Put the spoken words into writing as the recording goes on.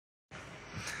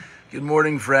Good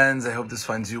morning, friends. I hope this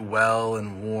finds you well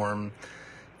and warm.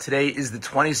 Today is the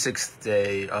 26th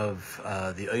day of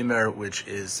the Omer, which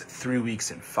is 3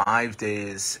 weeks and 5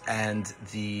 days, and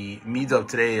the midah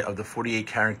today of the 48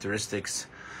 characteristics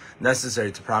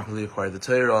necessary to properly acquire the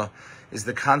Torah is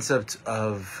the concept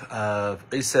of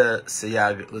Isa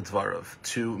Seyag Lidvarov,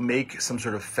 to make some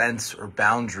sort of fence or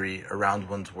boundary around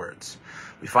one's words.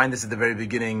 We find this at the very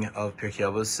beginning of Pirkei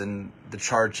Avos in the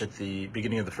charge at the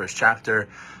beginning of the first chapter,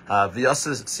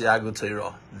 V'yasa Seyag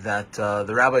L'Torah, that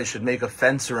the rabbi should make a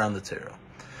fence around the Torah.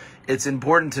 It's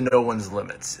important to know one's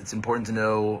limits. It's important to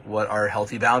know what are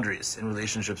healthy boundaries in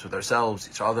relationships with ourselves,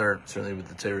 each other, certainly with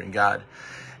the Torah and God.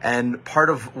 And part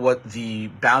of what the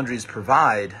boundaries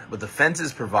provide, what the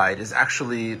fences provide, is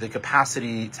actually the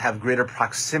capacity to have greater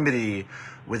proximity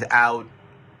without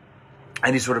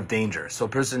any sort of danger. So a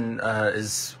person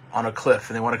is on a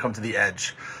cliff and they want to come to the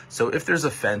edge. So if there's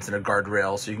a fence and a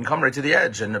guardrail, so you can come right to the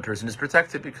edge and a person is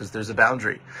protected because there's a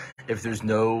boundary. If there's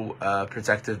no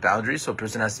protective boundary, so a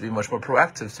person has to be much more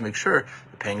proactive to make sure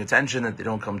they're paying attention that they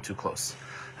don't come too close.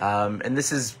 And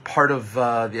this is part of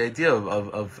the idea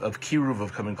of kiruv,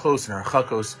 of coming close, and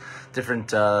harchakos, different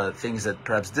things that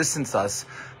perhaps distance us.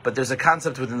 But there's a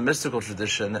concept within the mystical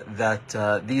tradition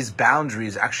that these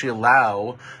boundaries actually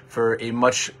allow for a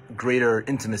much greater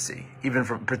intimacy,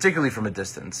 particularly from a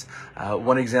distance.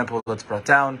 One example that's brought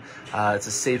down, it's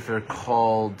a sefer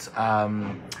called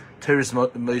Teres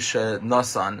Moshe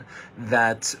Nasan,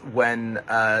 that when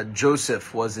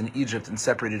Joseph was in Egypt and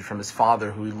separated from his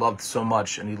father, who he loved so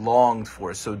much and he longed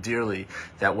for so dearly,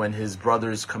 that when his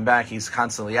brothers come back, he's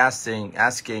constantly asking,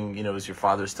 is your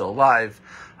father still alive?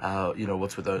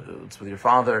 What's with your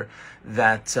father?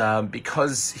 That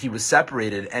because he was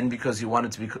separated and because he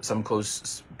wanted to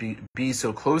be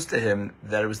so close to him,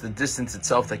 that it was the distance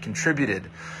itself that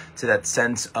contributed to that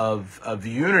sense of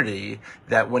unity.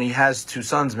 That when he has two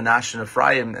sons, Menashe and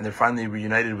Ephraim, and they're finally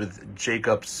reunited with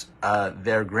Jacob's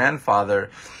their grandfather,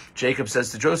 Jacob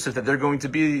says to Joseph that they're going to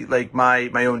be like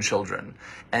my own children.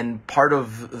 And part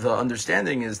of the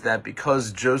understanding is that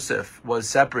because Joseph was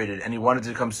separated and he wanted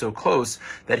to come so close,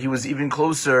 that he was even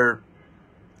closer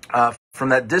from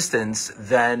that distance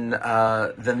than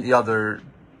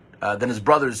his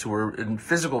brothers, who were in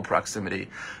physical proximity,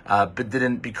 but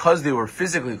because they were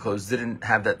physically close, didn't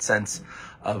have that sense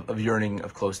of yearning,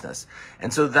 of closeness.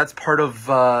 And so that's part of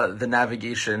the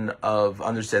navigation of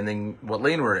understanding what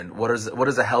lane we're in. What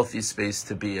is a healthy space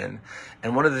to be in?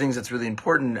 And one of the things that's really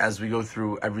important as we go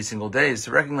through every single day is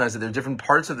to recognize that there are different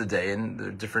parts of the day and there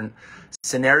are different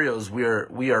scenarios where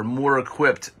we are more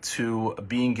equipped to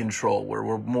be in control, where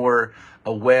we're more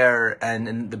aware and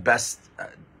in the best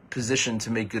position to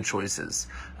make good choices.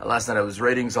 Last night I was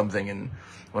writing something and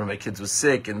one of my kids was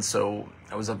sick, and so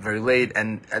I was up very late,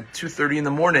 and at 2:30 in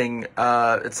the morning,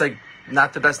 it's like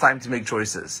not the best time to make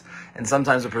choices. And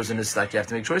sometimes a person is stuck. You have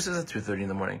to make choices at 2:30 in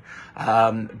the morning.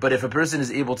 But if a person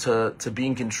is able to be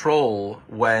in control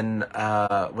when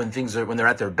they're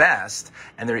at their best,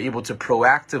 and they're able to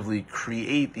proactively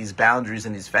create these boundaries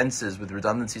and these fences with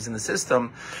redundancies in the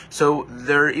system, so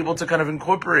they're able to kind of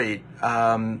incorporate,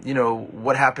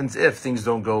 what happens if things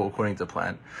don't go according to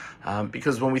plan.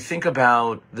 Because when we think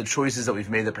about the choices that we've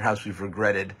made that perhaps we've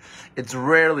regretted, it's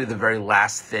rarely the very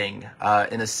last thing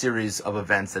in a series of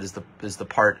events that is the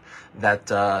part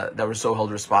that we're so held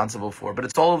responsible for. But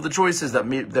it's all of the choices that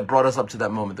brought us up to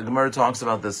that moment. The Gemara talks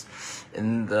about this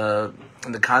in the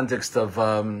context of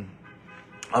a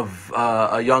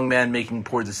young man making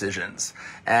poor decisions,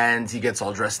 and he gets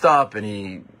all dressed up and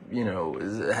he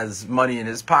has money in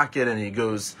his pocket, and he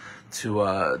goes to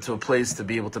a place to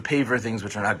be able to pay for things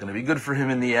which are not going to be good for him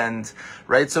in the end,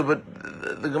 right? So, but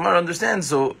the Gemara understands.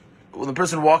 So, when the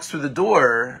person walks through the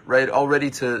door, right, all ready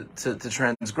to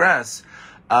transgress,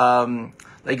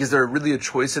 is there really a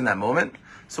choice in that moment?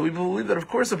 So we believe that, of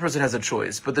course, a person has a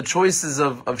choice, but the choices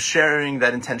of sharing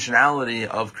that intentionality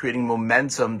of creating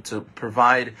momentum to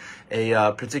provide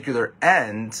a particular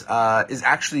end is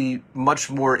actually much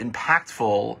more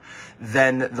impactful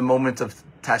than the moment of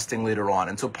testing later on.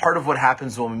 And so part of what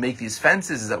happens when we make these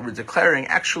fences is that we're declaring,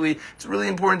 actually, it's really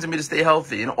important to me to stay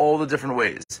healthy in all the different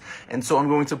ways. And so I'm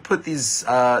going to put these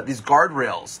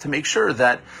guardrails to make sure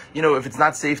that, if it's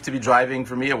not safe to be driving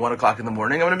for me at 1 o'clock in the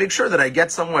morning, I'm going to make sure that I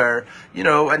get somewhere,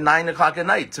 at 9 o'clock at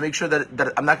night, to make sure that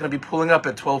I'm not going to be pulling up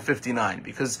at 12:59.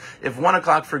 Because if 1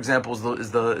 o'clock, for example,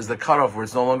 is the cutoff where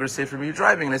it's no longer safe for me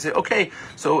driving, and I say, okay,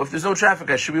 so if there's no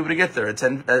traffic, I should be able to get there at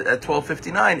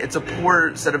 12:59, it's a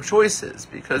poor set of choices.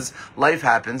 because life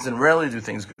happens and rarely do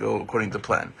things go according to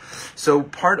plan. So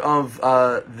part of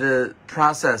the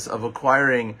process of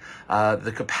acquiring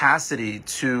the capacity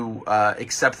to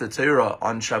accept the Torah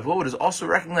on Shavuot is also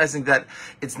recognizing that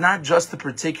it's not just the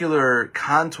particular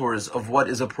contours of what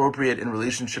is appropriate in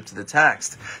relationship to the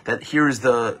text, that here is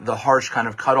the harsh kind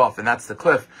of cutoff and that's the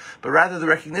cliff, but rather the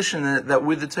recognition that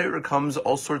with the Torah comes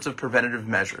all sorts of preventative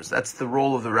measures. That's the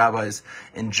role of the rabbis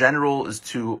in general, is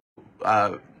to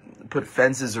put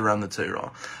fences around the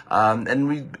Torah. And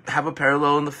we have a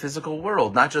parallel in the physical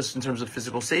world, not just in terms of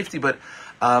physical safety, but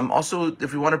also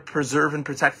if we want to preserve and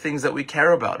protect things that we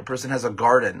care about. A person has a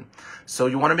garden, so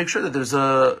you want to make sure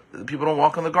that people don't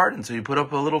walk on the garden, so you put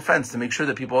up a little fence to make sure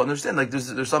that people understand, like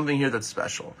there's something here that's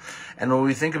special. And when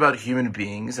we think about human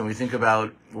beings, and we think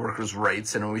about workers'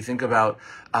 rights, and when we think about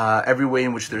every way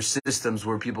in which there's systems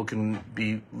where people can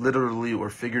be literally or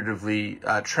figuratively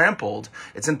trampled,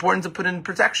 it's important to put in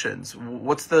protections.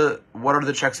 What are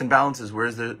the checks and balances?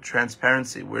 Where's the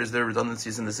transparency? Where's the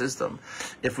redundancies in the system?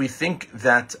 If we think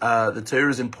that the Torah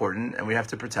is important and we have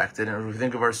to protect it, and if we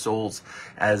think of our souls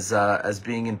as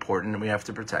being important and we have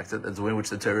to protect it, that's the way in which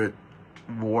the Torah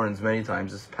warns many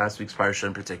times, this past week's parsha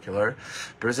in particular,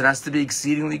 a person has to be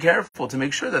exceedingly careful to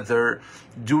make sure that they're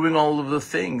doing all of the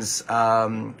things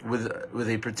with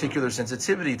a particular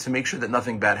sensitivity to make sure that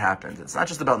nothing bad happens. It's not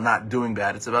just about not doing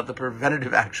bad, it's about the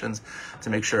preventative actions to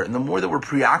make sure. And the more that we're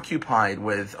preoccupied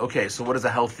with, okay, so what does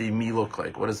a healthy me look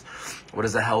like? What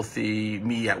does a healthy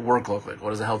me at work look like? What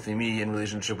does a healthy me in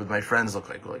relationship with my friends look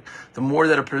like? The more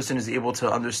that a person is able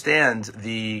to understand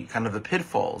the kind of the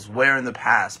pitfalls, where in the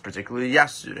past, particularly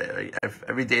yesterday,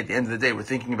 every day at the end of the day, we're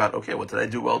thinking about, okay, what did I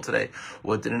do well today?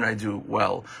 What didn't I do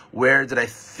well? Where did I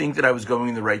think that I was going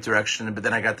in the right direction, but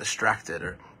then I got distracted?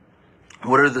 Or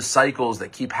what are the cycles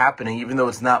that keep happening, even though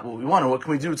it's not what we want? And what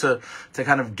can we do to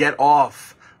kind of get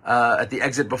off at the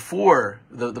exit before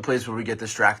the place where we get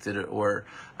distracted or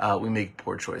we make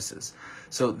poor choices?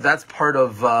 So that's part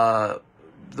of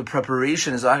the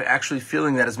preparation, is actually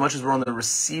feeling that as much as we're on the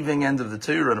receiving end of the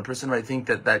Torah, and a person might think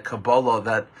that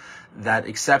Kabbalah, that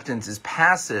acceptance is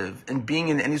passive, and being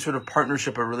in any sort of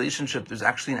partnership or relationship, there's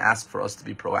actually an ask for us to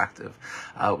be proactive.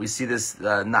 We see this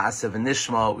na'aseh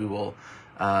v'nishma, we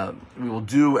will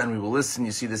do and we will listen.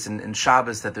 You see this in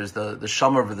Shabbos, that there's the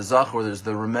shamar of the zachor, there's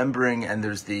the remembering, and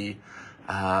there's the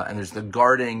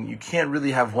guarding. You can't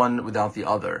really have one without the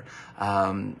other.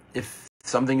 If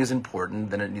something is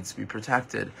important, then it needs to be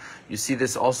protected. You see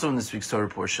this also in this week's Torah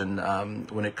portion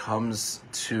when it comes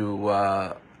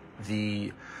to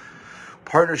the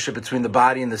partnership between the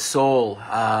body and the soul.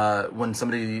 When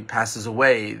somebody passes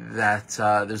away, that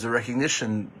there's a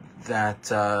recognition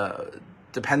that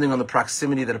depending on the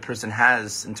proximity that a person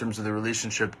has in terms of the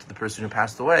relationship to the person who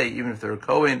passed away, even if they're a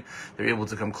Kohen, they're able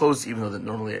to come close, even though that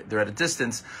normally they're at a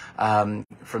distance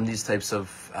from these types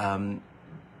of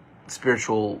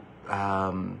spiritual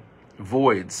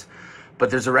voids. But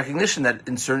there's a recognition that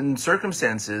in certain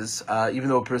circumstances, even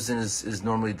though a person is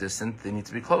normally distant, they need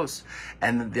to be close.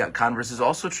 And the converse is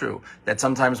also true, that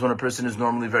sometimes when a person is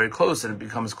normally very close and it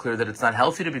becomes clear that it's not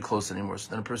healthy to be close anymore, so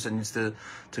then a person needs to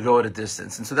go at a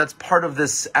distance. And so that's part of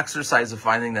this exercise of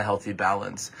finding the healthy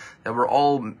balance, that we're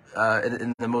all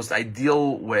in the most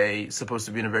ideal way supposed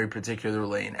to be in a very particular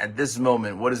lane. At this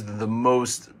moment, what is the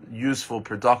most useful,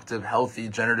 productive, healthy,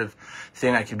 generative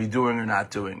thing I could be doing or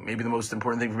not doing? Maybe the most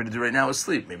important thing for me to do right now is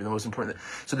sleep. Maybe the most important thing.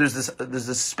 So there's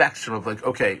this spectrum of like,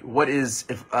 okay, what is,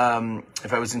 if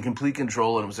I was in complete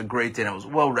control and it was a great day and I was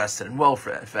well rested and well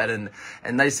fed and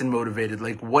nice and motivated,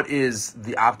 like what is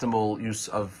the optimal use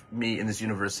of me in this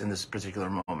universe in this particular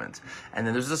moment? And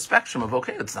then there's a spectrum of,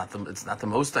 okay, it's not the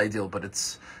most ideal, but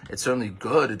it's certainly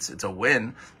good. It's a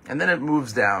win. And then it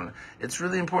moves down. It's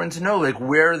really important to know, like,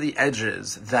 where are the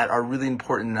edges that are really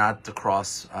important not to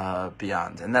cross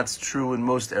beyond. And that's true in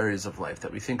most areas of life,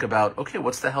 that we think about, okay,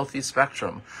 what's the healthy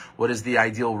spectrum? What is the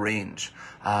ideal range?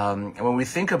 And when we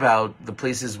think about the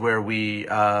places where we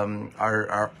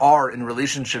are in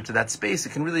relationship to that space,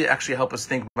 it can really actually help us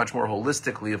think much more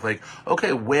holistically of like,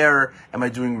 okay, where am I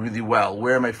doing really well?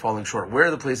 Where am I falling short? Where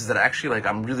are the places that actually like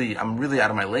I'm really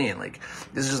out of my lane? Like,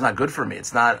 this is just not good for me.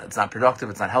 It's not productive.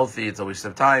 It's not healthy. It's a waste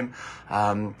of time.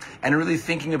 And really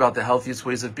thinking about the healthiest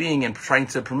ways of being and trying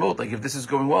to promote, like, if this is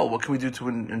going well, what can we do to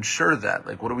ensure that?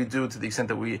 Like, what do we do to the extent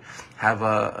that we have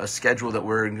a schedule that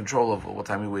we're in control of? What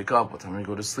time we wake up, what time we go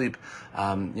go to sleep,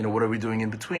 what are we doing in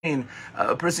between?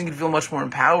 A person can feel much more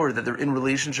empowered that they're in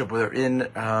relationship, or they're in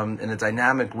a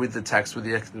dynamic with the text, with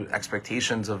the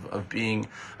expectations of being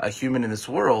a human in this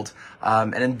world.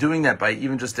 And in doing that, by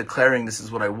even just declaring this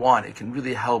is what I want, it can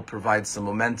really help provide some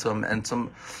momentum and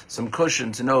some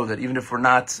cushion to know that even if we're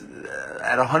not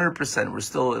at 100%, we're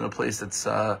still in a place that's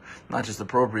not just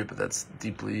appropriate, but that's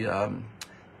deeply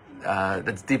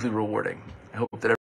rewarding. I hope that